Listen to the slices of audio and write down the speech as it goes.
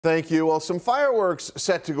Thank you. Well, some fireworks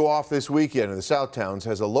set to go off this weekend in the South Towns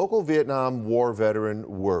has a local Vietnam War veteran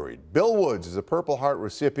worried. Bill Woods is a Purple Heart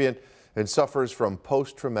recipient and suffers from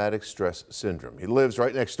post-traumatic stress syndrome. He lives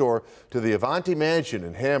right next door to the Avanti Mansion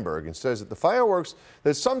in Hamburg and says that the fireworks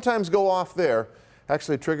that sometimes go off there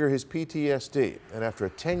actually trigger his PTSD. And after a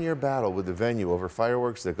 10-year battle with the venue over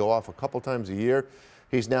fireworks that go off a couple times a year,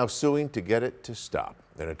 he's now suing to get it to stop.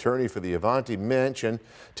 An attorney for the Avanti Mansion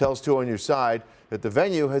tells Two on Your Side that the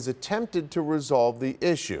venue has attempted to resolve the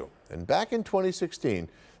issue. And back in 2016,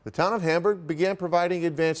 the town of Hamburg began providing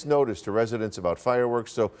advance notice to residents about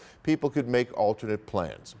fireworks so people could make alternate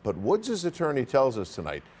plans. But Woods' attorney tells us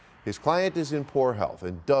tonight his client is in poor health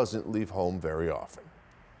and doesn't leave home very often.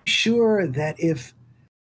 Sure that if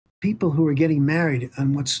people who are getting married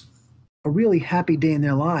on what's a really happy day in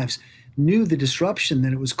their lives knew the disruption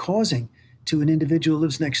that it was causing to an individual who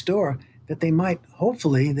lives next door, that they might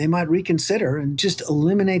reconsider and just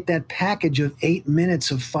eliminate that package of 8 minutes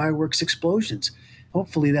of fireworks explosions.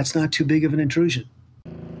 Hopefully that's not too big of an intrusion.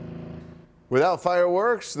 Without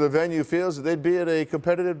fireworks, the venue feels that they'd be at a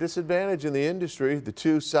competitive disadvantage in the industry. The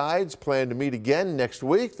two sides plan to meet again next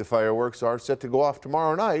week. The fireworks are set to go off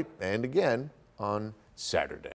tomorrow night and again on Saturday.